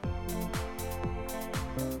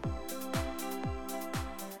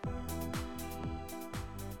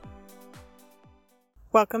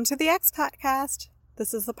Welcome to the Expatcast.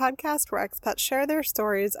 This is the podcast where expats share their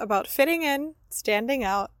stories about fitting in, standing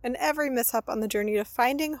out, and every mishap on the journey to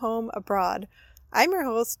finding home abroad. I'm your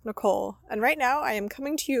host, Nicole, and right now I am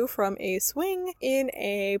coming to you from a swing in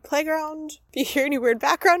a playground. If you hear any weird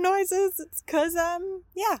background noises, it's because I'm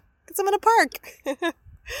in a park.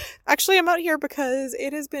 Actually, I'm out here because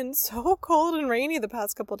it has been so cold and rainy the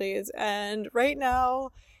past couple days, and right now,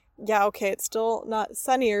 it's still not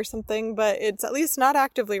sunny or something, but it's at least not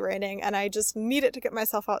actively raining, and I just need it to get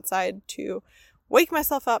myself outside to wake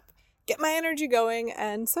myself up, get my energy going,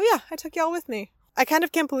 and so I took y'all with me. I kind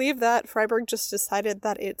of can't believe that Freiburg just decided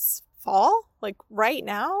that it's fall, like right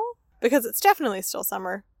now, because it's definitely still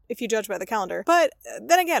summer, if you judge by the calendar. But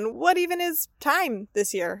then again, what even is time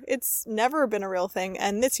this year? It's never been a real thing,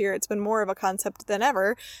 and this year it's been more of a concept than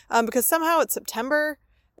ever, because somehow it's September.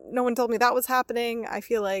 No one told me that was happening. I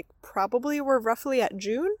feel like probably we're roughly at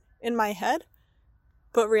June in my head,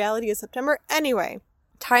 but reality is September. Anyway,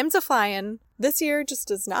 time's a flying. This year just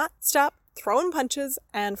does not stop throwing punches,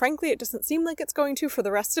 and frankly, it doesn't seem like it's going to for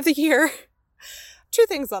the rest of the year. Two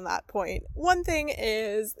things on that point. One thing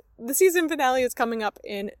is the season finale is coming up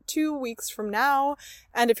in 2 weeks from now,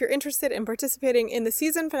 and if you're interested in participating in the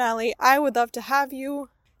season finale, I would love to have you.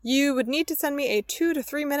 You would need to send me a 2 to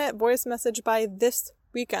 3 minute voice message by this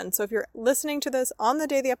weekend. So if you're listening to this on the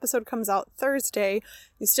day the episode comes out, Thursday,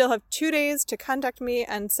 you still have 2 days to contact me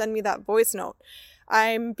and send me that voice note.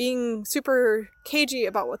 I'm being super cagey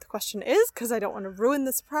about what the question is because I don't want to ruin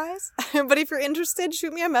the surprise. But if you're interested,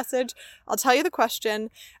 shoot me a message. I'll tell you the question,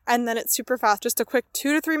 and then it's super fast. Just a quick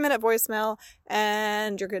 2 to 3 minute voicemail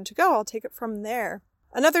and you're good to go. I'll take it from there.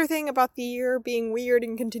 Another thing about the year being weird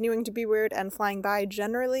and continuing to be weird and flying by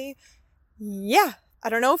generally, I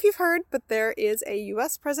don't know if you've heard, but there is a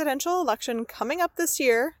US presidential election coming up this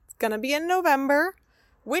year. It's gonna be in November,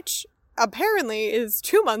 which apparently is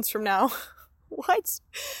 2 months from now. What?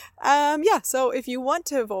 So if you want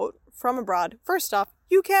to vote from abroad, first off,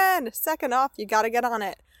 you can. Second off, you gotta get on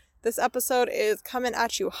it. This episode is coming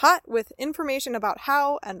at you hot with information about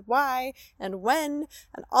how and why and when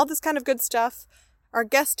and all this kind of good stuff. Our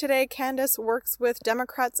guest today, Candice, works with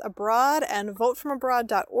Democrats Abroad and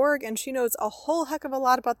votefromabroad.org, and she knows a whole heck of a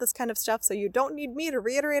lot about this kind of stuff, so you don't need me to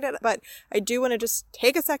reiterate it, but I do want to just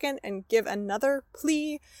take a second and give another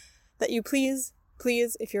plea that you please,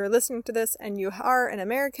 if you're listening to this and you are an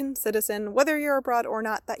American citizen, whether you're abroad or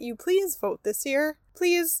not, that you please vote this year.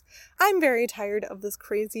 Please. I'm very tired of this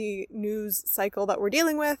crazy news cycle that we're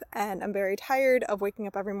dealing with, and I'm very tired of waking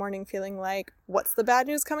up every morning feeling like, what's the bad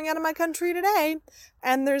news coming out of my country today?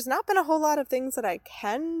 And there's not been a whole lot of things that I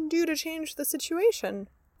can do to change the situation.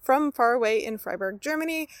 From far away in Freiburg,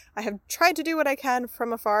 Germany, I have tried to do what I can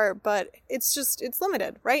from afar, but it's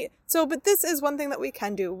limited, right? But this is one thing that we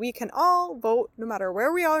can do. We can all vote no matter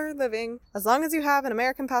where we are living. As long as you have an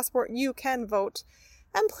American passport, you can vote.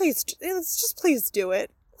 And please do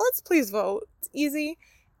it. Let's please vote. It's easy,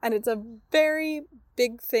 and it's a very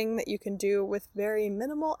big thing that you can do with very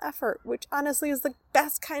minimal effort, which honestly is the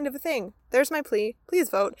best kind of a thing. There's my plea. Please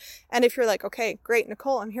vote. And if you're like, okay, great,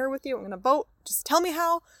 Nicole, I'm here with you. I'm going to vote. Just tell me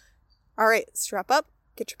how. All right, strap up.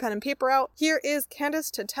 Get your pen and paper out. Here is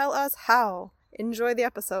Candice to tell us how. Enjoy the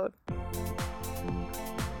episode.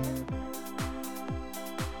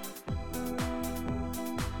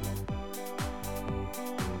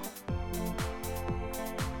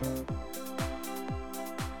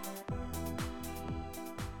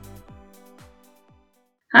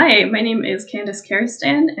 Hi, my name is Candice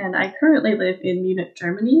Kerstan, and I currently live in Munich,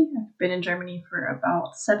 Germany. I've been in Germany for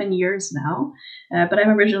about 7 years now, but I'm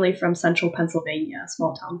originally from central Pennsylvania, a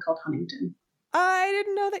small town called Huntington. I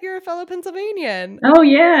didn't know that you're a fellow Pennsylvanian. Oh,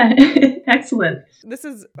 yeah. Excellent. This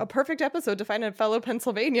is a perfect episode to find a fellow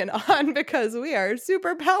Pennsylvanian on because we are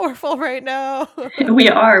super powerful right now. We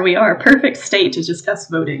are. Perfect state to discuss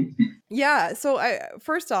voting. Yeah. So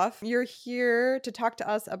first off, you're here to talk to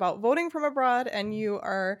us about voting from abroad, and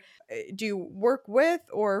do you work with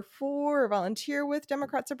or for or volunteer with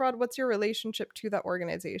Democrats Abroad? What's your relationship to that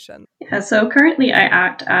organization? Yeah, so currently I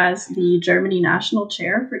act as the Germany National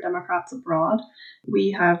Chair for Democrats Abroad.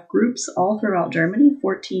 We have groups all throughout Germany,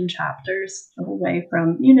 14 chapters, the whole way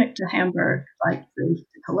from Munich to Hamburg, Leipzig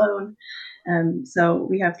to Cologne. So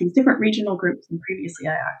we have these different regional groups, and previously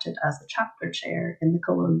I acted as the chapter chair in the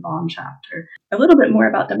Cologne Bonn chapter. A little bit more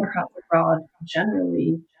about Democrats Abroad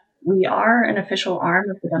generally. We are an official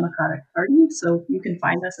arm of the Democratic Party, so you can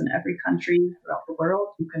find us in every country throughout the world.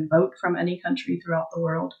 You can vote from any country throughout the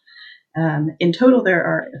world. In total, there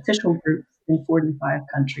are official groups in 45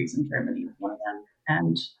 countries, and Germany is one of them.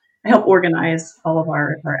 And I help organize all of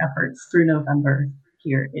our efforts through November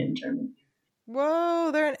here in Germany.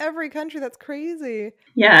 Whoa, they're in every country. That's crazy.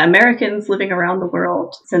 Yeah, Americans living around the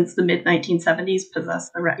world since the mid 1970s possess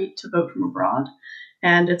the right to vote from abroad.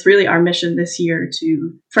 And it's really our mission this year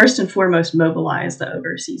to first and foremost mobilize the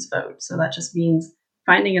overseas vote. So that just means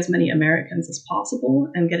finding as many Americans as possible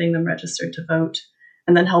and getting them registered to vote,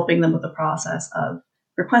 and then helping them with the process of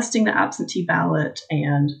requesting the absentee ballot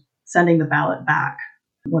and sending the ballot back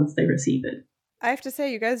once they receive it. I have to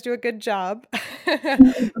say, you guys do a good job. People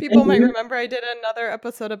Thank might you. remember I did another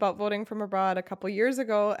episode about voting from abroad a couple years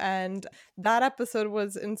ago, and that episode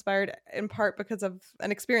was inspired in part because of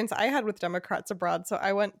an experience I had with Democrats abroad. So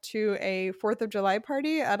I went to a 4th of July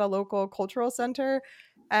party at a local cultural center,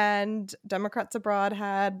 and Democrats abroad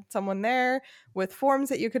had someone there with forms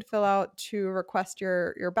that you could fill out to request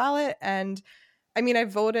your ballot. And I mean, I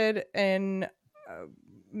voted in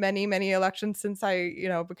many elections since I,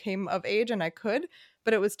 became of age and I could,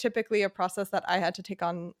 but it was typically a process that I had to take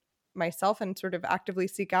on myself and sort of actively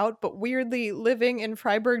seek out. But weirdly, living in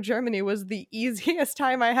Freiburg, Germany was the easiest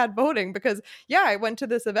time I had voting because, yeah, I went to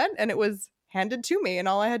this event and it was handed to me and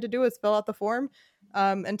all I had to do was fill out the form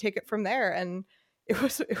and take it from there. And it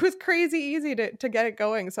was crazy easy to get it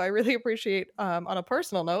going. So I really appreciate, on a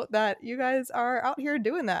personal note, that you guys are out here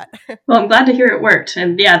doing that. Well, I'm glad to hear it worked.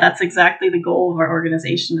 And yeah, that's exactly the goal of our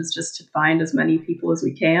organization, is just to find as many people as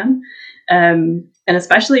we can. And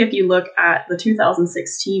especially if you look at the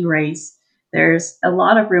 2016 race, there's a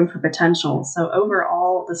lot of room for potential. So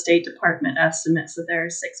overall, the State Department estimates that there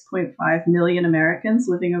are 6.5 million Americans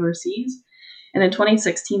living overseas. And in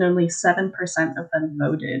 2016, only 7% of them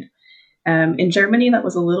voted. In Germany, that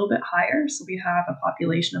was a little bit higher. So we have a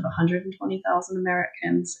population of 120,000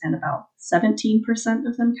 Americans, and about 17%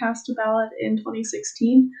 of them cast a ballot in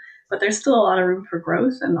 2016. But there's still a lot of room for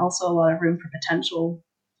growth and also a lot of room for potential,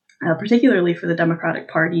 particularly for the Democratic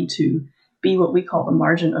Party to be what we call the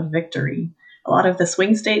margin of victory. A lot of the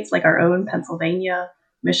swing states, like our own Pennsylvania,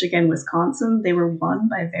 Michigan, Wisconsin, they were won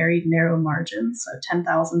by very narrow margins, so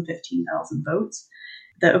 10,000, 15,000 votes.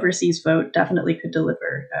 The overseas vote definitely could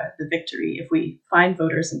deliver the victory if we find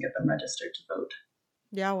voters and get them registered to vote.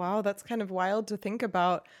 Yeah, wow, that's kind of wild to think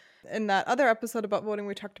about. In that other episode about voting,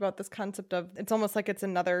 we talked about this concept of it's almost like it's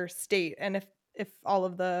another state. And if all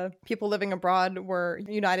of the people living abroad were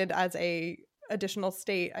united as a additional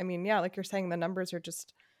state, I mean, yeah, like you're saying, the numbers are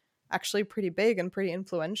just actually pretty big and pretty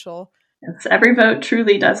influential. Yes, every vote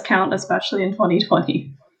truly does count, especially in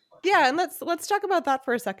 2020. Yeah, and let's talk about that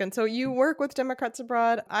for a second. So you work with Democrats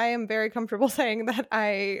abroad. I am very comfortable saying that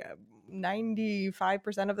I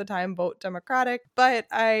 95% of the time vote Democratic, but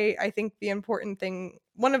I think the important thing,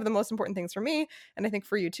 one of the most important things for me, and I think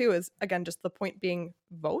for you too, is again just the point being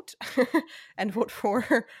vote and vote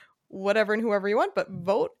for whatever and whoever you want, but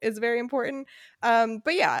vote is very important.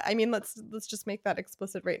 But yeah, I mean let's just make that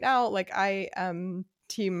explicit right now. Like I am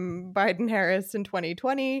team Biden Harris in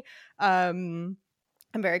 2020.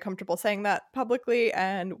 I'm very comfortable saying that publicly.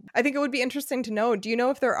 And I think it would be interesting to know, do you know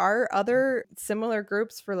if there are other similar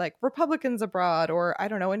groups for like Republicans abroad or, I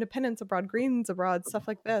don't know, independents abroad, Greens abroad, stuff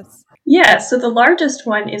like this? Yeah, so the largest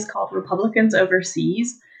one is called Republicans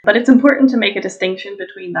Overseas, but it's important to make a distinction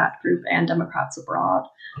between that group and Democrats Abroad.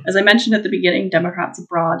 As I mentioned at the beginning, Democrats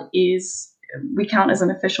Abroad we count as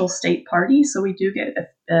an official state party, so we do get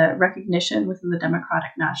a recognition within the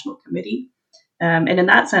Democratic National Committee. And in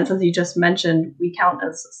that sense, as you just mentioned, we count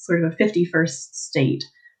as sort of a 51st state.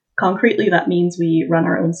 Concretely, that means we run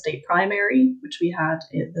our own state primary, which we had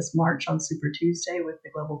this March on Super Tuesday with the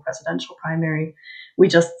global presidential primary. We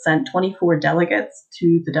just sent 24 delegates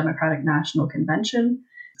to the Democratic National Convention.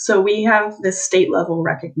 So we have this state level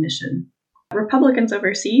recognition. Republicans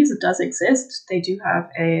Overseas, it does exist. They do have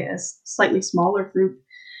a slightly smaller group,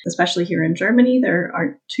 especially here in Germany. There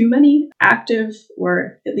aren't too many active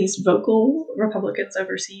or at least vocal Republicans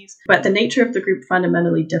overseas. But the nature of the group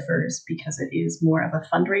fundamentally differs because it is more of a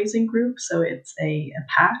fundraising group. So it's a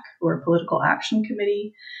PAC, or a political action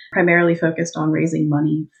committee, primarily focused on raising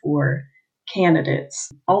money for candidates.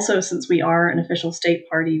 Also, since we are an official state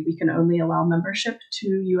party, we can only allow membership to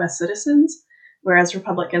US citizens, whereas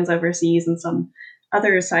Republicans Overseas and some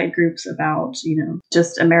other side groups about,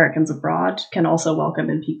 just Americans abroad can also welcome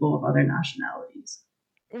in people of other nationalities.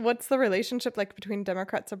 What's the relationship like between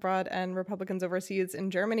Democrats abroad and Republicans overseas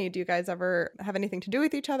in Germany? Do you guys ever have anything to do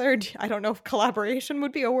with each other? I don't know if collaboration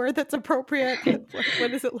would be a word that's appropriate, but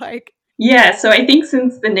what is it like? Yeah, so I think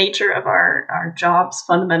since the nature of our jobs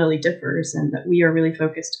fundamentally differs, and that we are really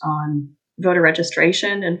focused on voter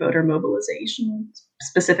registration and voter mobilization,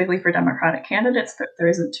 specifically for Democratic candidates, there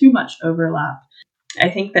isn't too much overlap. I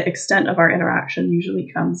think the extent of our interaction usually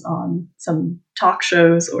comes on some talk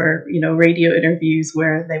shows or, radio interviews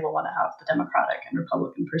where they will want to have the Democratic and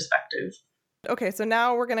Republican perspective. Okay, so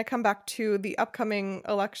now we're going to come back to the upcoming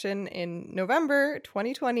election in November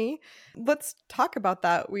 2020. Let's talk about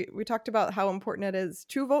that. We talked about how important it is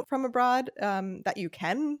to vote from abroad, that you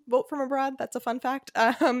can vote from abroad. That's a fun fact.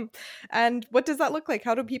 And what does that look like?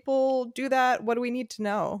 How do people do that? What do we need to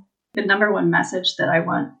know? The number one message that I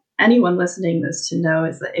want anyone listening this to know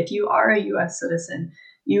is that if you are a U.S. citizen,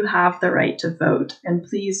 you have the right to vote, and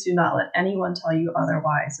please do not let anyone tell you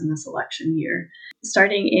otherwise in this election year.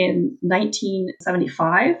 Starting in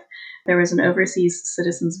 1975, there was an Overseas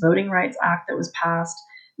Citizens Voting Rights Act that was passed.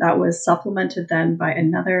 That was supplemented then by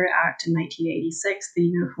another act in 1986, the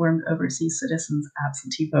Uniformed Overseas Citizens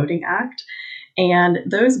Absentee Voting Act. And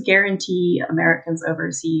those guarantee Americans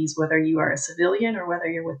overseas, whether you are a civilian or whether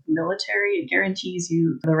you're with the military, it guarantees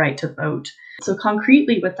you the right to vote. So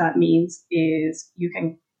concretely, what that means is you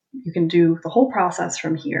can do the whole process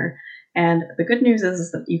from here. And the good news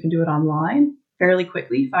is that you can do it online fairly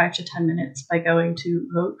quickly, 5 to 10 minutes, by going to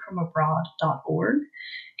votefromabroad.org.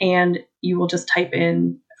 And you will just type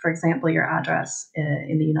in, for example, your address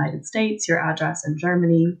in the United States, your address in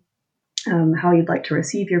Germany, how you'd like to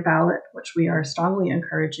receive your ballot, which we are strongly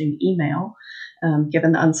encouraging email,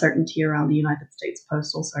 given the uncertainty around the United States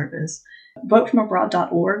Postal Service.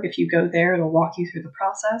 Votefromabroad.org, if you go there, it'll walk you through the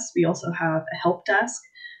process. We also have a help desk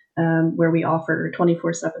where we offer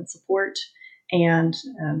 24/7 support. And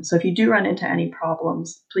so if you do run into any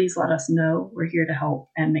problems, please let us know. We're here to help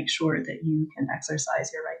and make sure that you can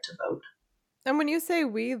exercise your right to vote. And when you say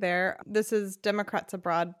we there, this is Democrats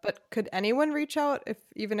Abroad, but could anyone reach out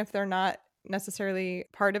even if they're not necessarily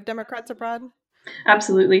part of Democrats Abroad?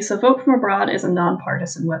 Absolutely. So Vote From Abroad is a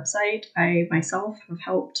nonpartisan website. I myself have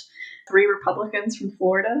helped 3 Republicans from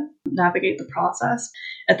Florida navigate the process.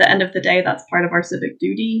 At the end of the day, that's part of our civic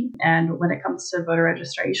duty. And when it comes to voter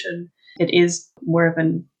registration, it is more of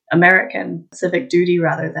an American civic duty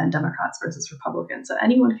rather than Democrats versus Republicans. So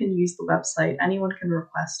anyone can use the website, anyone can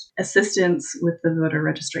request assistance with the voter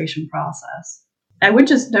registration process. I would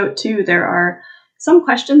just note too, there are some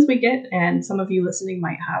questions we get, and some of you listening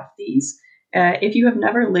might have these. If you have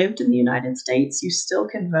never lived in the United States, you still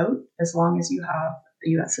can vote as long as you have a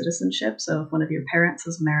U.S. citizenship. So if one of your parents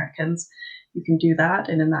is Americans, you can do that.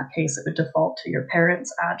 And in that case, it would default to your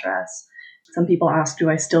parents' address. Some people ask, do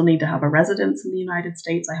I still need to have a residence in the United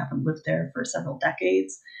States? I haven't lived there for several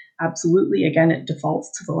decades. Absolutely. Again, it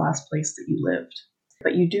defaults to the last place that you lived.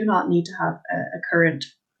 But you do not need to have a current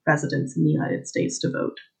residence in the United States to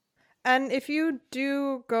vote. And if you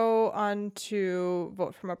do go on to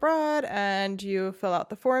Vote From Abroad and you fill out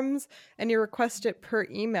the forms and you request it per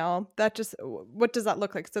email, what does that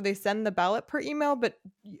look like? So they send the ballot per email, but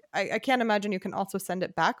I can't imagine you can also send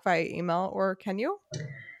it back via email, or can you?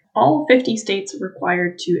 All 50 states are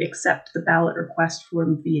required to accept the ballot request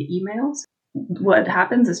form via emails. What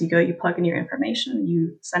happens is you plug in your information,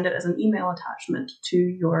 you send it as an email attachment to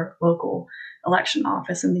your local election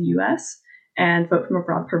office in the US, and Vote From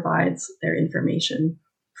Abroad provides their information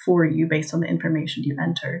for you based on the information you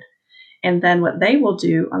entered. And then what they will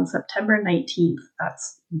do on September 19th,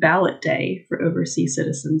 that's ballot day for overseas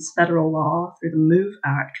citizens. Federal law through the MOVE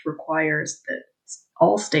Act requires that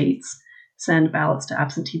all states send ballots to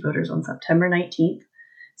absentee voters on September 19th.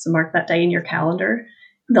 So mark that day in your calendar.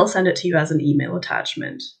 They'll send it to you as an email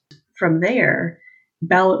attachment. From there,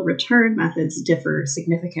 ballot return methods differ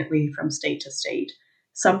significantly from state to state.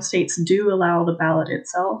 Some states do allow the ballot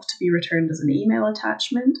itself to be returned as an email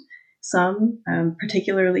attachment. Some,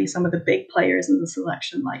 particularly some of the big players in this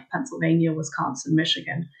election, like Pennsylvania, Wisconsin,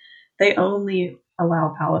 Michigan, they only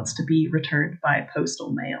allow ballots to be returned by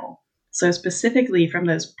postal mail. So specifically from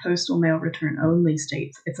those postal mail return only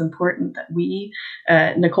states, it's important that we,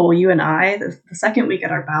 Nicole, you and I, the second we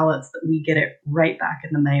get our ballots, that we get it right back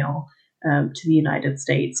in the mail to the United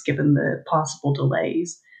States, given the possible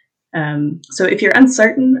delays. So if you're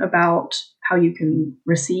uncertain about how you can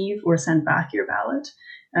receive or send back your ballot,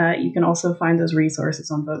 you can also find those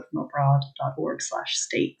resources on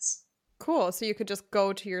votefromabroad.org/states. Cool. So you could just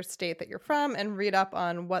go to your state that you're from and read up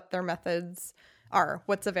on what their methods are,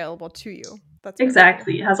 what's available to you. That's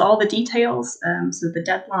exactly. Cool. It has all the details. So the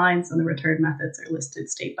deadlines and the return methods are listed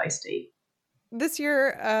state by state. This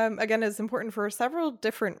year, again, is important for several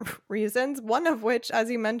different reasons, one of which,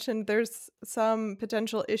 as you mentioned, there's some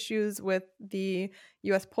potential issues with the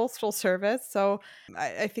U.S. Postal Service. So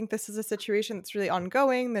I think this is a situation that's really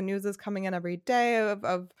ongoing. The news is coming in every day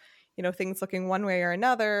of things looking one way or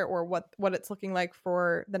another, or what it's looking like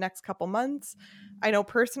for the next couple months. I know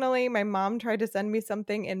personally, my mom tried to send me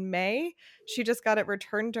something in May. She just got it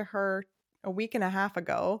returned to her a week and a half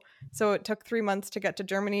ago. So it took 3 months to get to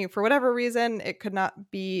Germany. For whatever reason, it could not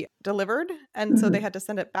be delivered. And so they had to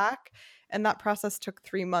send it back. And that process took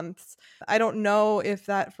 3 months. I don't know if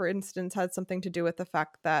that, for instance, had something to do with the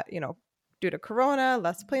fact that, due to Corona,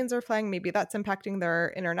 less planes are flying. Maybe that's impacting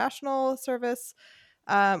their international service.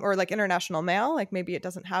 Or like international mail, like maybe it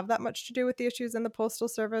doesn't have that much to do with the issues in the postal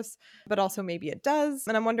service, but also maybe it does.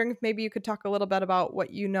 And I'm wondering if maybe you could talk a little bit about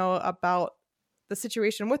what you know about the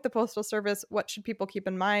situation with the postal service. What should people keep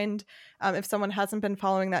in mind? If someone hasn't been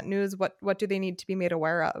following that news, what do they need to be made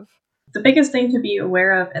aware of? The biggest thing to be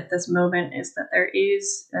aware of at this moment is that there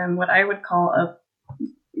is what I would call a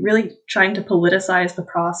really trying to politicize the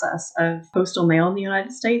process of postal mail in the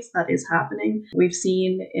United States. That is happening. We've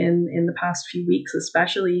seen in the past few weeks,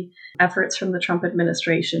 especially, efforts from the Trump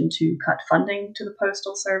administration to cut funding to the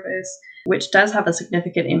Postal Service, which does have a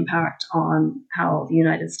significant impact on how the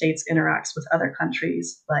United States interacts with other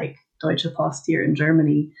countries like Deutsche Post here in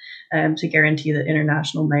Germany, to guarantee that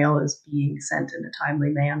international mail is being sent in a timely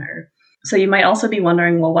manner. So you might also be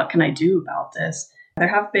wondering, well, what can I do about this? There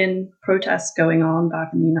have been protests going on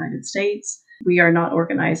back in the United States. We are not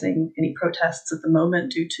organizing any protests at the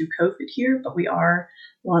moment due to COVID here, but we are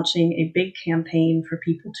launching a big campaign for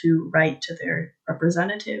people to write to their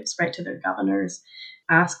representatives, write to their governors,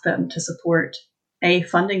 ask them to support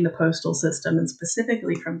funding the postal system, and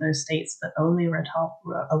specifically from those states that only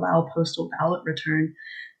allow postal ballot return,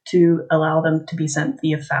 to allow them to be sent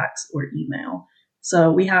via fax or email.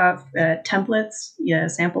 So we have templates,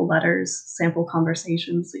 sample letters, sample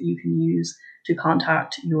conversations that you can use to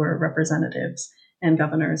contact your representatives and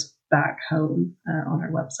governors back home on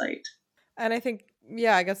our website. And I think,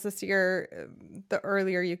 I guess this year, the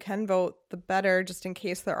earlier you can vote, the better, just in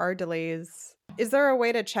case there are delays. Is there a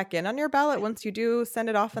way to check in on your ballot once you do send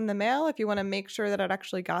it off in the mail, if you want to make sure that it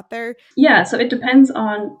actually got there? Yeah, so it depends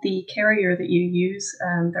on the carrier that you use.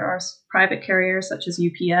 There are private carriers such as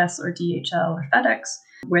UPS or DHL or FedEx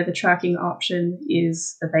where the tracking option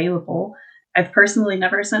is available. I've personally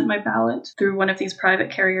never sent my ballot through one of these private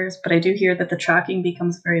carriers, but I do hear that the tracking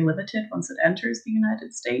becomes very limited once it enters the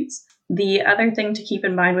United States. The other thing to keep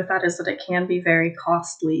in mind with that is that it can be very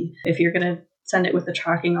costly. If you're going to send it with the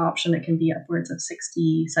tracking option, it can be upwards of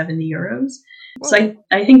 60, 70 euros. Whoa. So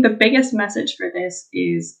I think the biggest message for this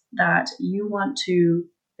is that you want to,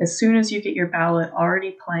 as soon as you get your ballot,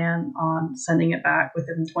 already plan on sending it back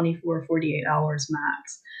within 24, 48 hours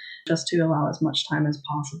max, just to allow as much time as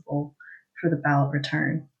possible for the ballot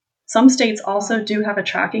return. Some states also do have a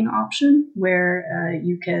tracking option where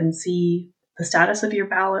you can see the status of your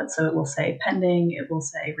ballot. So it will say pending, it will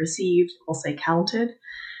say received, it will say counted.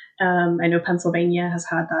 I know Pennsylvania has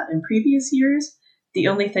had that in previous years. The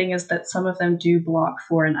only thing is that some of them do block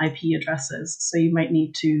foreign IP addresses. So you might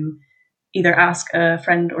need to either ask a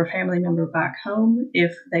friend or family member back home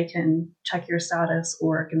if they can check your status,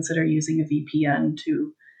 or consider using a VPN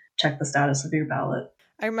to check the status of your ballot.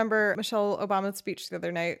 I remember Michelle Obama's speech the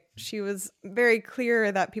other night. She was very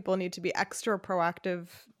clear that people need to be extra proactive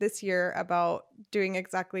this year about doing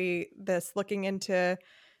exactly this, looking into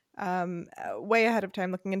way ahead of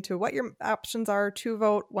time, looking into what your options are to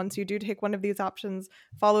vote. Once you do take one of these options,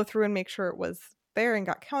 follow through and make sure it was there and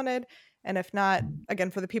got counted. And if not,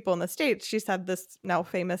 again, for the people in the States, she said this now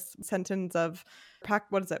famous sentence of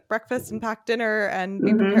breakfast and pack dinner, and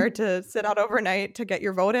be prepared to sit out overnight to get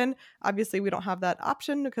your vote in. Obviously, we don't have that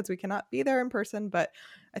option because we cannot be there in person, but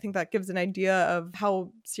I think that gives an idea of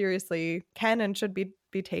how seriously can and should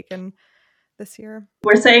be taken this year.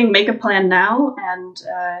 We're saying make a plan now, and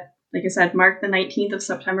like I said, mark the 19th of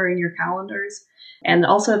September in your calendars. And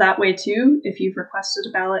also that way too, if you've requested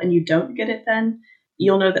a ballot and you don't get it then,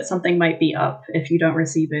 you'll know that something might be up if you don't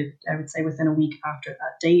receive it, I would say, within a week after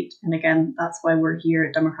that date. And again, that's why we're here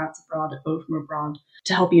at Democrats Abroad, at Vote From Abroad,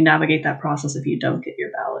 to help you navigate that process if you don't get your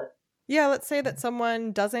ballot. Yeah, let's say that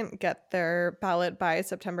someone doesn't get their ballot by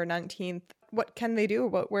September 19th. What can they do?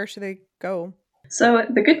 Where should they go? So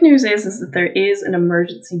the good news is that there is an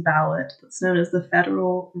emergency ballot that's known as the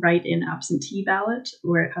Federal Write-in Absentee Ballot,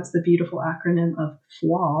 where it has the beautiful acronym of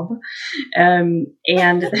FWAB.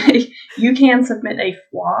 And you can submit a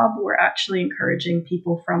FWAB. We're actually encouraging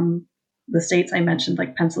people from the states I mentioned,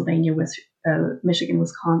 like Pennsylvania, Michigan,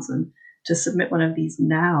 Wisconsin, to submit one of these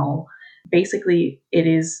now. Basically, it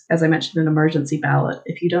is, as I mentioned, an emergency ballot.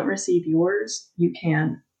 If you don't receive yours, you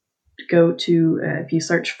can go to, if you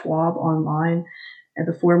search FWAB online,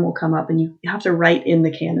 the form will come up and you have to write in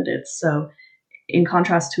the candidates. So In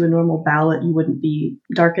contrast to a normal ballot, you wouldn't be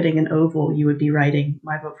darkening an oval. You would be writing,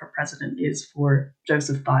 my vote for president is for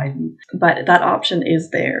Joseph Biden. But that option is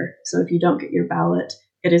there. So if you don't get your ballot,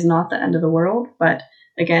 it is not the end of the world. But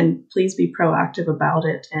again, please be proactive about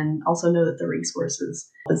it and also know that the resources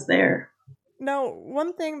is there. Now,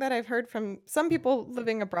 one thing that I've heard from some people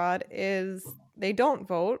living abroad is they don't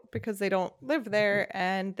vote because they don't live there,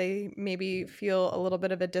 and they maybe feel a little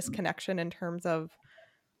bit of a disconnection in terms of,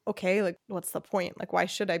 okay, like, what's the point? Like, why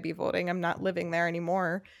should I be voting? I'm not living there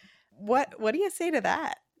anymore. What do you say to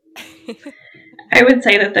that? I would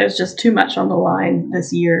say that there's just too much on the line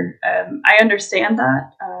this year. I understand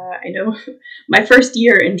that. I know my first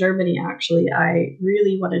year in Germany, actually, I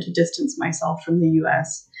really wanted to distance myself from the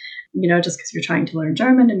US, just because you're trying to learn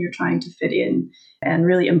German and you're trying to fit in and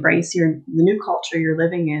really embrace the new culture you're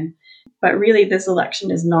living in. But really, this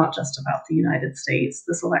election is not just about the United States.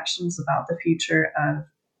 This election is about the future of,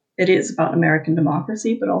 it is about American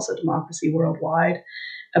democracy, but also democracy worldwide,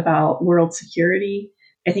 about world security.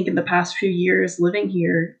 I think in the past few years living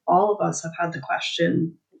here, all of us have had the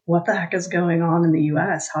question, what the heck is going on in the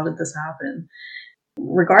US? How did this happen?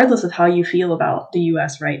 Regardless of how you feel about the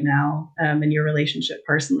US right now and your relationship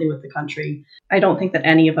personally with the country, I don't think that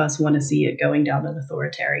any of us want to see it going down an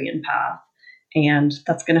authoritarian path. And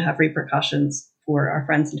that's going to have repercussions for our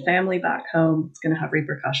friends and family back home. It's going to have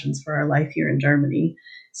repercussions for our life here in Germany.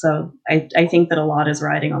 So I think that a lot is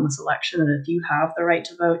riding on this election. And if you have the right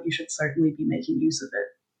to vote, you should certainly be making use of it.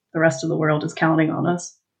 The rest of the world is counting on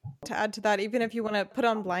us. To add to that, even if you want to put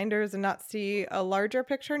on blinders and not see a larger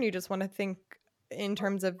picture and you just want to think in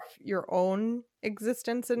terms of your own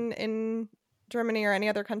existence in Germany or any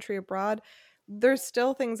other country abroad, there's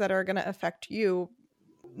still things that are going to affect you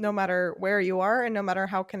no matter where you are and no matter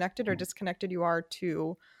how connected or disconnected you are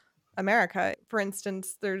to America. For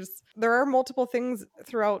instance, there are multiple things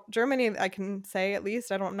throughout Germany, I can say, at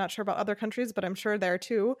least. I'm not sure about other countries, but I'm sure there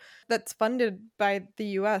too, that's funded by the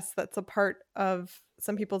US, that's a part of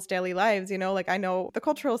some people's daily lives. Like, I know the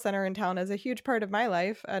cultural center in town is a huge part of my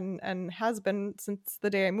life and has been since the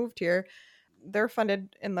day I moved here. They're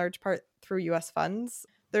funded in large part through US funds.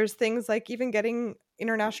 There's things like even getting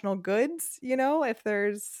international goods, if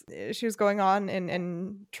there's issues going on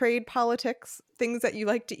in trade politics, things that you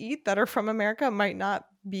like to eat that are from America might not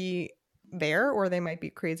be there, or they might be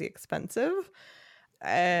crazy expensive.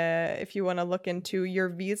 If you want to look into your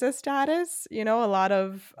visa status, a lot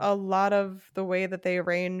of the way that they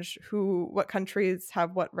arrange what countries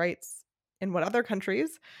have what rights in what other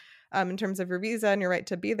countries, in terms of your visa and your right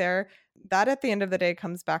to be there, that at the end of the day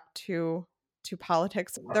comes back to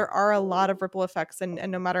politics. There are a lot of ripple effects, and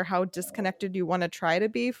no matter how disconnected you want to try to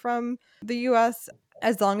be from the US,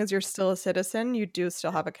 as long as you're still a citizen, you do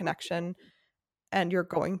still have a connection, and you're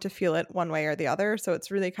going to feel it one way or the other. So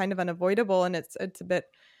it's really kind of unavoidable, and it's a bit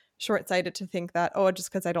short-sighted to think that, oh, just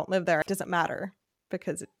because I don't live there, it doesn't matter,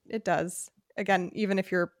 because it does. Again, even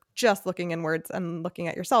if you're just looking inwards and looking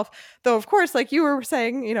at yourself. Though, of course, like you were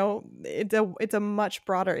saying, it's a much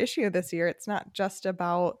broader issue this year. It's not just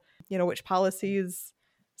about, which policies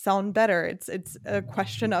sound better. It's a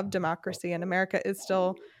question of democracy, and America is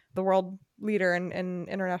still the world leader in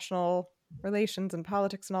international relations and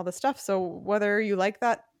politics and all this stuff. So whether you like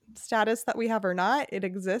that status that we have or not, it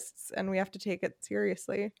exists, and we have to take it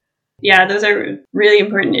seriously. Yeah, those are really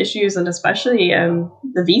important issues, and especially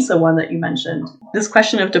the visa one that you mentioned. This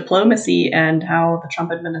question of diplomacy and how the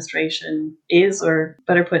Trump administration is, or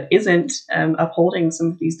better put, isn't upholding some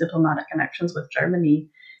of these diplomatic connections with Germany.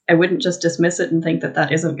 I wouldn't just dismiss it and think that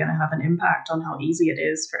that isn't going to have an impact on how easy it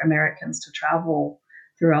is for Americans to travel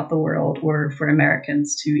throughout the world, or for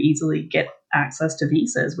Americans to easily get access to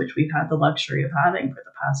visas, which we've had the luxury of having for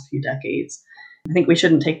the past few decades. I think we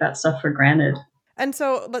shouldn't take that stuff for granted. And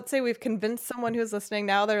so let's say we've convinced someone who's listening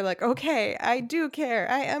now, they're like, okay, I do care.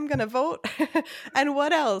 I am going to vote. And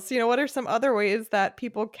what else? What are some other ways that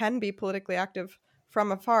people can be politically active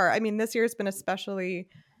from afar? I mean, this year has been especially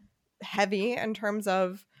heavy in terms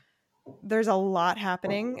of there's a lot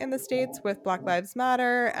happening in the States with Black Lives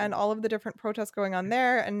Matter and all of the different protests going on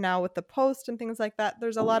there. And now with the Post and things like that,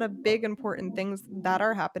 there's a lot of big, important things that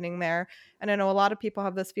are happening there. And I know a lot of people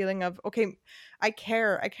have this feeling of, okay, I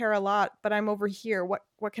care a lot, but I'm over here. What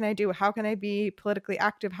can I do? How can I be politically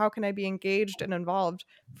active? How can I be engaged and involved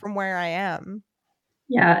from where I am?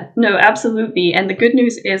 Yeah, no, absolutely. And the good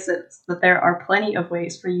news is that there are plenty of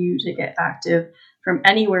ways for you to get active from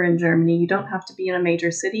anywhere in Germany. You don't have to be in a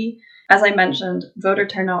major city. As I mentioned, voter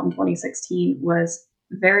turnout in 2016 was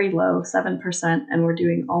very low, 7%, and we're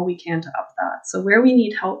doing all we can to up that. So where we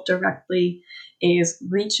need help directly is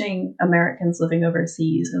reaching Americans living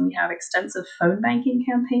overseas. And we have extensive phone banking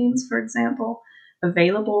campaigns, for example,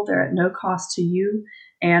 available. They're at no cost to you.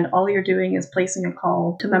 And all you're doing is placing a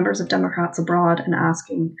call to members of Democrats Abroad and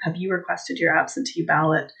asking, have you requested your absentee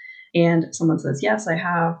ballot? And someone says, yes, I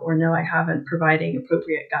have, or no, I haven't, providing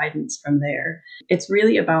appropriate guidance from there. It's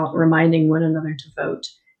really about reminding one another to vote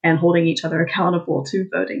and holding each other accountable to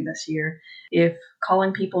voting this year. If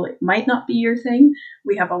calling people might not be your thing,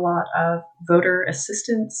 we have a lot of voter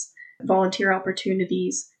assistance, volunteer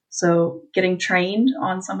opportunities. So getting trained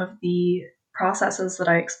on some of the processes that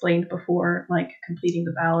I explained before, like completing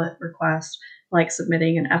the ballot request, like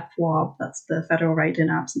submitting an FWAB, that's the federal write-in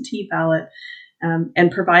absentee ballot,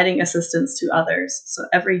 and providing assistance to others. So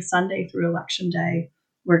every Sunday through Election Day,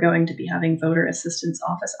 we're going to be having voter assistance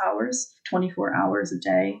office hours, 24 hours a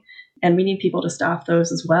day. And we need people to staff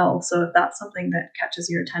those as well. So if that's something that catches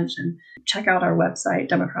your attention, check out our website,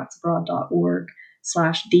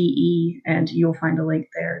 democratsabroad.org/DE, and you'll find a link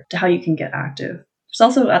there to how you can get active. There's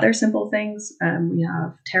also other simple things. We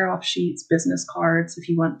have tear-off sheets, business cards, if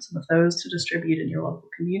you want some of those to distribute in your local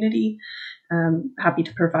community. Happy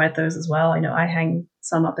to provide those as well. I know I hang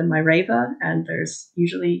some up in my Reva, and there's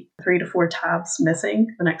usually 3 to 4 tabs missing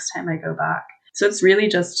the next time I go back. So it's really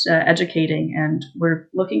just educating, and we're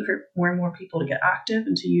looking for more and more people to get active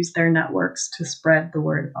and to use their networks to spread the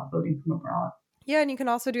word about voting from abroad. Yeah, and you can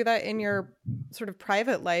also do that in your sort of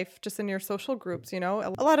private life, just in your social groups, you know.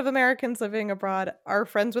 A lot of Americans living abroad are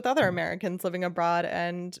friends with other Americans living abroad,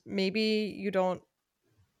 and maybe you don't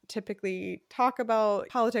typically talk about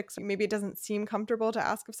politics. Maybe it doesn't seem comfortable to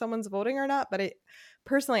ask if someone's voting or not, but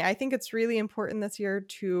personally, I think it's really important this year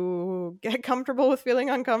to get comfortable with feeling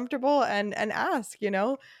uncomfortable and ask, you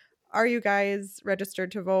know, are you guys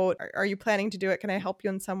registered to vote? Are you planning to do it? Can I help you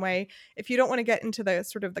in some way? If you don't want to get into the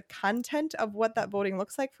sort of the content of what that voting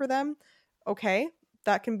looks like for them, okay,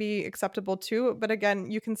 that can be acceptable too. But again,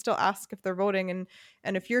 you can still ask if they're voting. And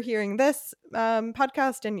if you're hearing this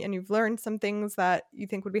podcast and you've learned some things that you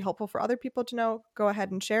think would be helpful for other people to know, go ahead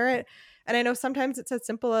and share it. And I know sometimes it's as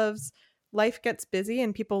simple as life gets busy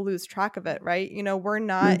and people lose track of it, right? You know, we're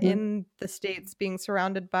not in the States being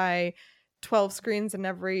surrounded by 12 screens in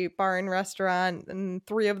every bar and restaurant, and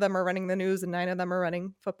 3 of them are running the news and 9 of them are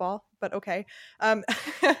running football, but okay.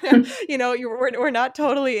 You know, we're not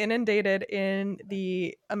totally inundated in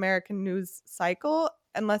the American news cycle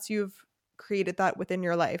unless you've created that within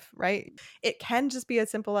your life, right? It can just be as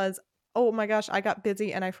simple as, oh my gosh, I got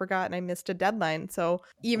busy and I forgot and I missed a deadline. So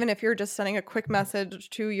even if you're just sending a quick message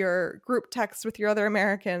to your group text with your other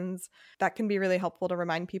Americans, that can be really helpful to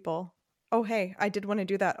remind people, oh, hey, I did want to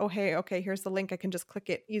do that. Oh, hey, okay, here's the link. I can just click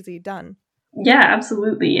it. Easy, done. Yeah,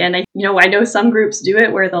 absolutely. And I know some groups do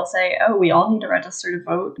it where they'll say, oh, we all need to register to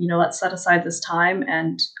vote. You know, let's set aside this time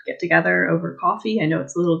and get together over coffee. I know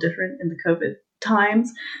it's a little different in the COVID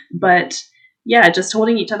times, but yeah, just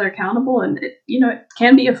holding each other accountable. And it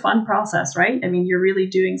can be a fun process, right? I mean, you're really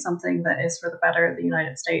doing something that is for the better of the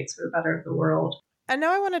United States, for the better of the world. And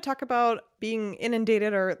now I want to talk about being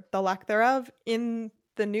inundated, or the lack thereof, in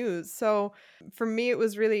the news. So for me, it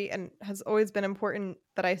was really, and has always been, important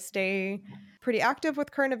that I stay pretty active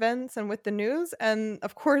with current events and with the news. And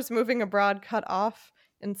of course, moving abroad cut off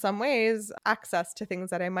in some ways access to things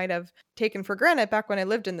that I might have taken for granted back when I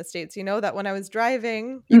lived in the States. You know, that when I was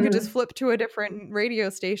driving, you could just flip to a different radio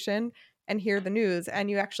station and hear the news,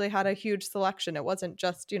 and you actually had a huge selection. It wasn't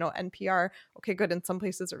just, NPR. Okay, good. In some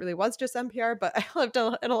places it really was just NPR, but I lived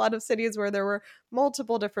in a lot of cities where there were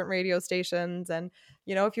multiple different radio stations. And,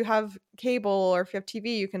 if you have cable or if you have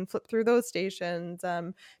TV, you can flip through those stations.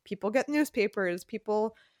 People get newspapers,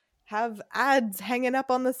 people have ads hanging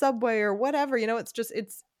up on the subway or whatever.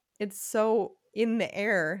 It's so in the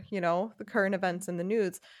air, the current events in the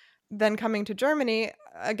news. Then coming to Germany,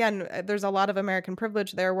 again, there's a lot of American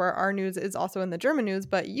privilege there where our news is also in the German news,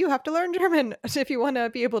 but you have to learn German if you want to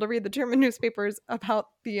be able to read the German newspapers about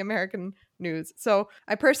the American news. So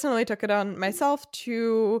I personally took it on myself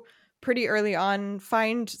to pretty early on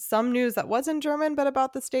find some news that was in German, but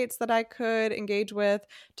about the States that I could engage with,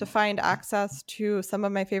 to find access to some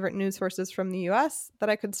of my favorite news sources from the US that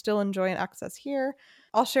I could still enjoy and access here.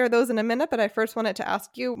 I'll share those in a minute, but I first wanted to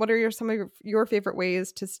ask you, what are some of your favorite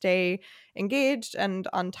ways to stay engaged and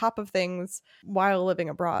on top of things while living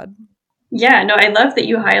abroad? Yeah, no, I love that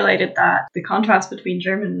you highlighted that, the contrast between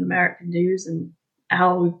German and American news and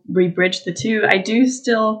how we bridge the two. I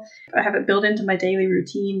have it built into my daily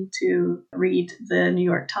routine to read the New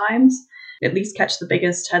York Times, at least catch the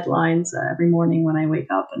biggest headlines every morning when I wake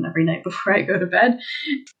up and every night before I go to bed.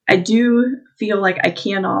 I do feel like I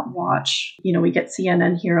cannot watch, we get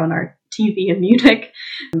CNN here on our TV in Munich,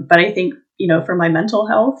 but I think, for my mental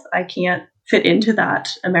health, I can't fit into that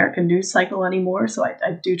American news cycle anymore. So I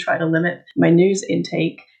do try to limit my news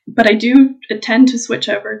intake. But I do tend to switch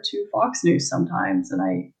over to Fox News sometimes. And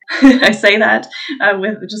I I say that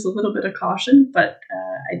with just a little bit of caution. But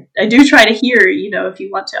I do try to hear, if you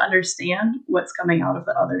want to understand what's coming out of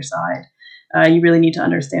the other side, you really need to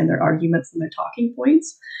understand their arguments and their talking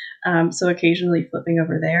points. So occasionally flipping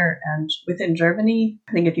over there. And within Germany,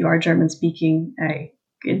 I think if you are German speaking, I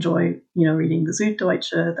enjoy, reading the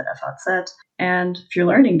Süddeutsche, the FAZ. And if you're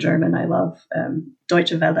learning German, I love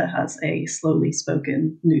Deutsche Welle has a slowly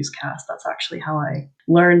spoken newscast. That's actually how I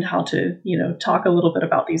learned how to, talk a little bit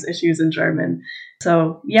about these issues in German.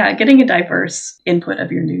 So yeah, getting a diverse input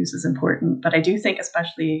of your news is important. But I do think,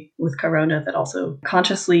 especially with Corona, that also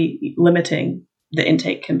consciously limiting the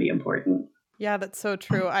intake can be important. Yeah, that's so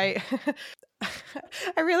true. I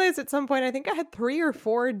realized at some point, I think I had 3 or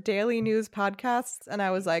 4 daily news podcasts, and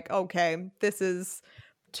I was like, okay, this is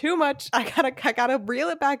too much. I gotta reel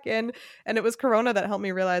it back in. And it was Corona that helped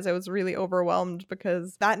me realize I was really overwhelmed,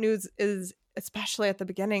 because that news is, especially at the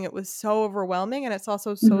beginning, it was so overwhelming, and it's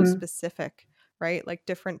also so specific, right? Like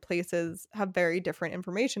different places have very different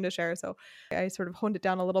information to share. So I sort of honed it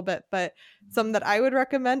down a little bit, but some that I would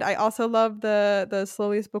recommend. I also love the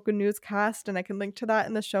slowly spoken newscast, and I can link to that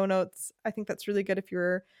in the show notes. I think that's really good if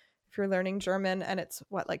you're learning German, and it's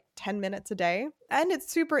like 10 minutes a day. And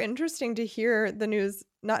it's super interesting to hear the news,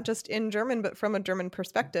 not just in German, but from a German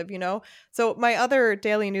perspective, So my other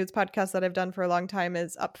daily news podcast that I've done for a long time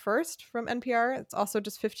is Up First from NPR. It's also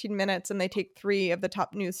just 15 minutes, and they take 3 of the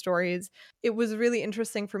top news stories. It was really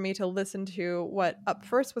interesting for me to listen to what Up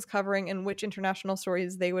First was covering and which international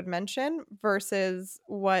stories they would mention versus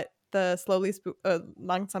what the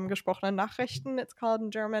langsam gesprochene Nachrichten, it's called in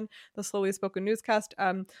German, the slowly spoken newscast,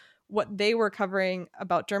 what they were covering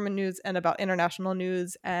about German news and about international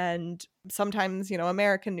news, and sometimes,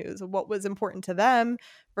 American news, what was important to them,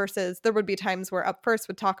 versus there would be times where Up First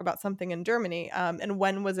would talk about something in Germany, and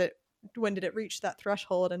when did it reach that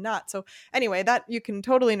threshold and not. So anyway, that you can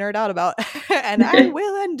totally nerd out about and I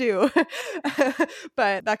will and do.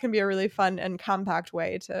 But that can be a really fun and compact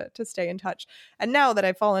way to stay in touch. And now that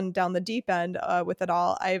I've fallen down the deep end with it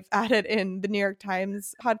all, I've added in the New York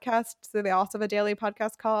Times podcast. So they also have a daily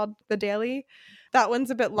podcast called The Daily. That one's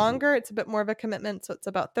a bit longer. It's a bit more of a commitment. So it's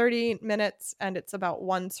about 30 minutes, and it's about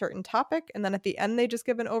one certain topic. And then at the end, they just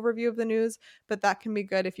give an overview of the news. But that can be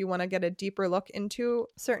good if you want to get a deeper look into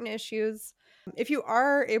certain issues. If you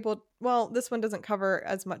are able, well, this one doesn't cover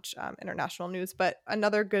as much international news, but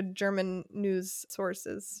another good German news source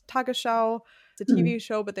is Tagesschau. It's a TV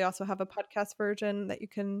show, but they also have a podcast version that you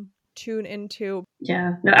can tune into.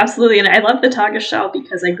 Yeah, no, absolutely. And I love the Tagesschau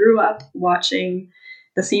because I grew up watching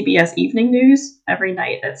the CBS evening news every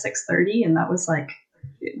night at 6:30, and that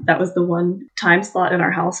was the one time slot in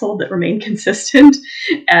our household that remained consistent.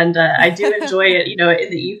 And I do enjoy it. In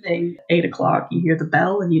the evening, 8:00, you hear the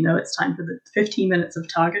bell, and it's time for the 15 minutes of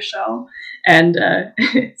Tagesschau. And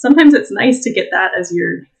sometimes it's nice to get that as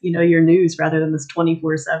your news rather than this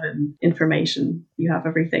 24/7 information. You have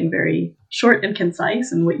everything very short and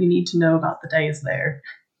concise, and what you need to know about the day is there.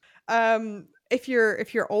 If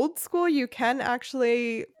you're old school, you can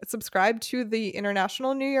actually subscribe to the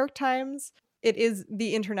International New York Times. It is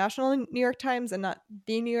the International New York Times and not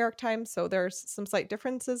the New York Times, so there's some slight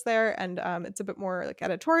differences there, and it's a bit more like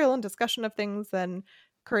editorial and discussion of things than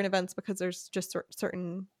current events, because there's just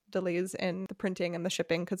certain delays in the printing and the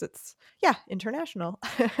shipping, because it's international.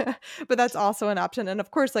 But that's also an option. And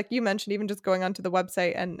of course, like you mentioned, even just going onto the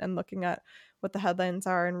website and looking at what the headlines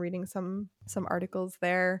are and reading some articles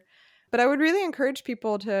there. But I would really encourage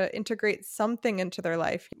people to integrate something into their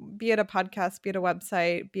life, be it a podcast, be it a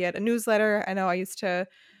website, be it a newsletter. I know I used to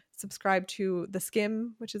subscribe to The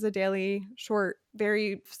Skim, which is a daily, short,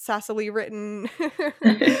 very sassily written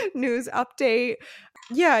news update.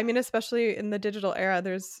 Yeah, I mean, especially in the digital era,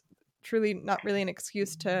 there's truly not really an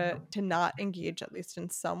excuse to not engage, at least in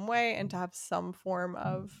some way, and to have some form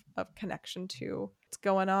of connection to what's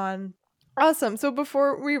going on. Awesome. So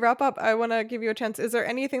before we wrap up, I want to give you a chance. Is there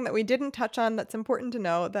anything that we didn't touch on that's important to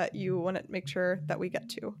know that you want to make sure that we get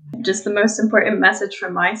to? Just the most important message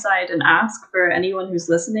from my side and ask for anyone who's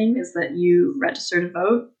listening is that you register to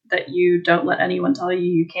vote, that you don't let anyone tell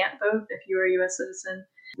you can't vote if you're a U.S. citizen,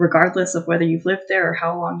 regardless of whether you've lived there or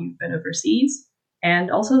how long you've been overseas. And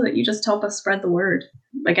also that you just help us spread the word.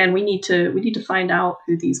 Again, we need to find out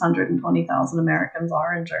who these 120,000 Americans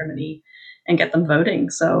are in Germany and get them voting.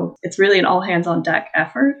 So it's really an all hands on deck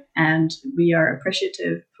effort, and we are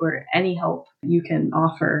appreciative for any help you can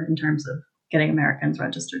offer in terms of getting Americans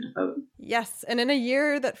registered to vote. Yes, and in a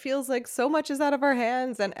year that feels like so much is out of our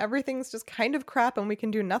hands and everything's just kind of crap and we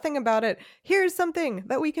can do nothing about it, here's something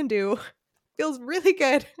that we can do. Feels really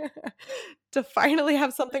good to finally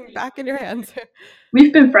have something back in your hands.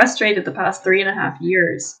 We've been frustrated the past 3.5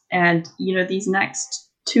 years, and these next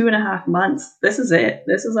 2.5 months, this is it.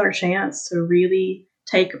 This is our chance to really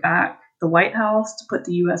take back the White House, to put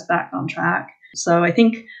the US back on track. So I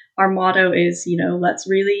think our motto is, let's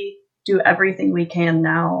really do everything we can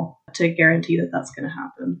now to guarantee that that's going to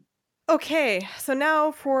happen. Okay, so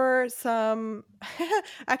now for some,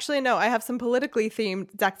 actually, no, I have some politically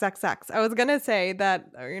themed Zacks. I was going to say that,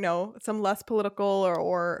 some less political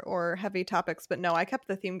or heavy topics, but no, I kept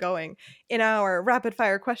the theme going in our rapid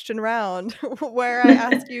fire question round where I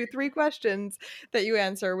ask you 3 questions that you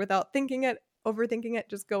answer without thinking it, overthinking it,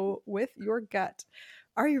 just go with your gut.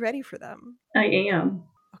 Are you ready for them? I am.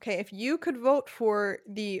 Okay, if you could vote for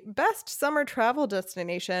the best summer travel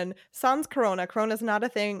destination, sans Corona, Corona's not a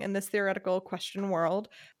thing in this theoretical question world,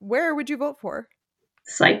 where would you vote for?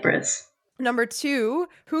 Cyprus. Number 2,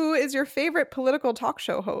 who is your favorite political talk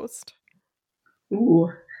show host? Ooh,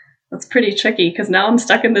 that's pretty tricky because now I'm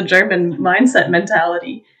stuck in the German mindset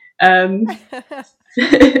mentality. Now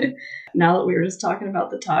that we were just talking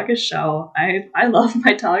about the Tagesschau, I love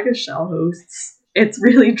my Tagesschau hosts. It's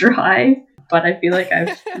really dry, but I feel like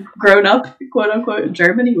I've grown up, quote unquote, in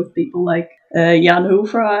Germany with people like Jan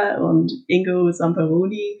Hofra and Ingo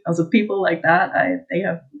Zamperoni. Also people like that, they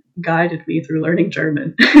have guided me through learning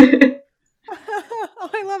German. Oh,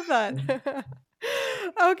 I love that.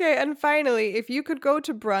 Okay, and finally, if you could go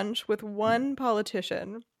to brunch with one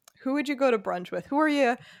politician, who would you go to brunch with? Who are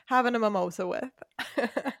you having a mimosa with?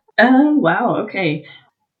 Wow, okay.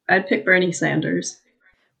 I'd pick Bernie Sanders.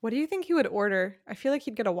 What do you think he would order? I feel like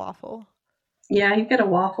he'd get a waffle. Yeah, he'd get a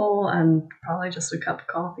waffle and probably just a cup of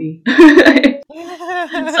coffee.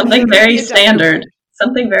 Something very standard.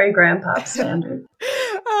 Something very grandpa standard.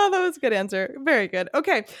 Oh, that was a good answer. Very good.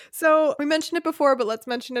 Okay, so we mentioned it before, but let's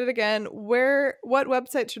mention it again. What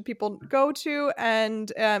website should people go to?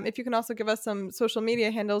 And if you can also give us some social media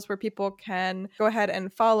handles where people can go ahead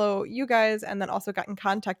and follow you guys and then also get in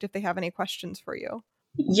contact if they have any questions for you.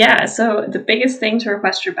 Yeah, so the biggest thing to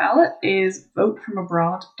request your ballot is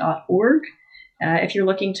votefromabroad.org. If you're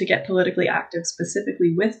looking to get politically active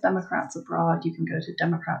specifically with Democrats Abroad, you can go to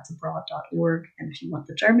democratsabroad.org. And if you want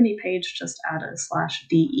the Germany page, just add a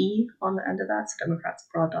 /DE on the end of that, so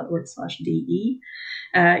democratsabroad.org/DE.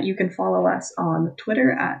 You can follow us on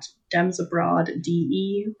Twitter at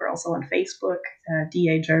DemsAbroadDE. We're also on Facebook,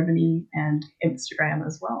 DA Germany, and Instagram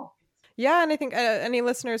as well. Yeah, and I think any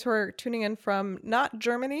listeners who are tuning in from not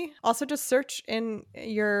Germany, also just search in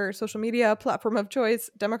your social media platform of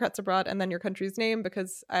choice, Democrats Abroad, and then your country's name,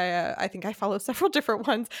 because I think I follow several different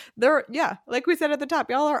ones. Like we said at the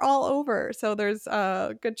top, y'all are all over. So there's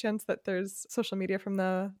a good chance that there's social media from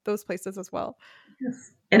those places as well.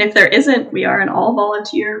 Yes. And if there isn't, we are an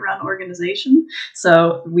all-volunteer-run organization,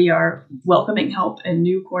 so we are welcoming help in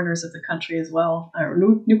new corners of the country as well, or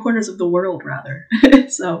new corners of the world, rather.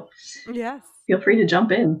 So yes, feel free to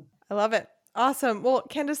jump in. I love it. Awesome. Well,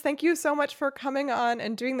 Candice, thank you so much for coming on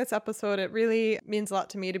and doing this episode. It really means a lot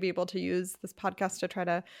to me to be able to use this podcast to try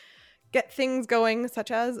to get things going, such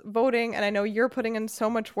as voting. And I know you're putting in so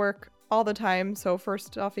much work all the time. So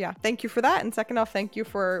first off, thank you for that. And second off, thank you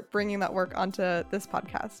for bringing that work onto this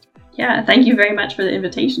podcast. Yeah, thank you very much for the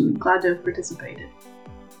invitation. Glad to have participated.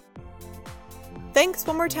 Thanks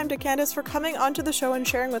one more time to Candice for coming onto the show and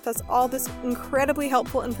sharing with us all this incredibly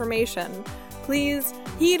helpful information. Please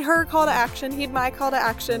heed her call to action, heed my call to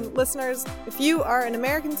action. Listeners, if you are an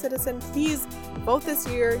American citizen, please vote this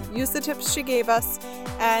year, use the tips she gave us.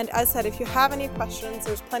 And as said, if you have any questions,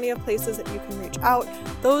 there's plenty of places that you can reach out.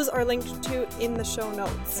 Those are linked to in the show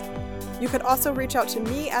notes. You could also reach out to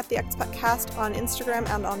me at the Expat Cast on Instagram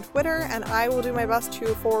and on Twitter, and I will do my best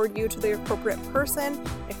to forward you to the appropriate person.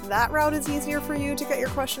 If that route is easier for you to get your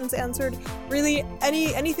questions answered, really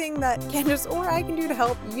anything that Candice or I can do to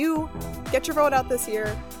help you get your vote out this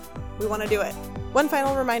year, we want to do it. One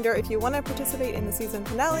final reminder, if you want to participate in the season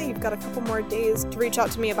finale, you've got a couple more days to reach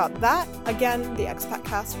out to me about that. Again, the Expat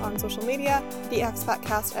Cast on social media,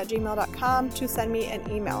 theexpatcast@gmail.com to send me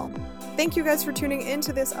an email. Thank you guys for tuning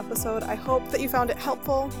into this episode. I hope that you found it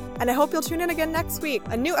helpful, and I hope you'll tune in again next week.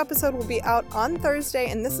 A new episode will be out on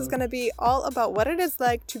Thursday, and this is going to be all about what it is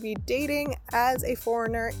like to be dating as a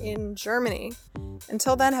foreigner in Germany.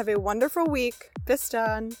 Until then, have a wonderful week. Bis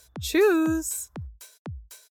dann. Tschüss.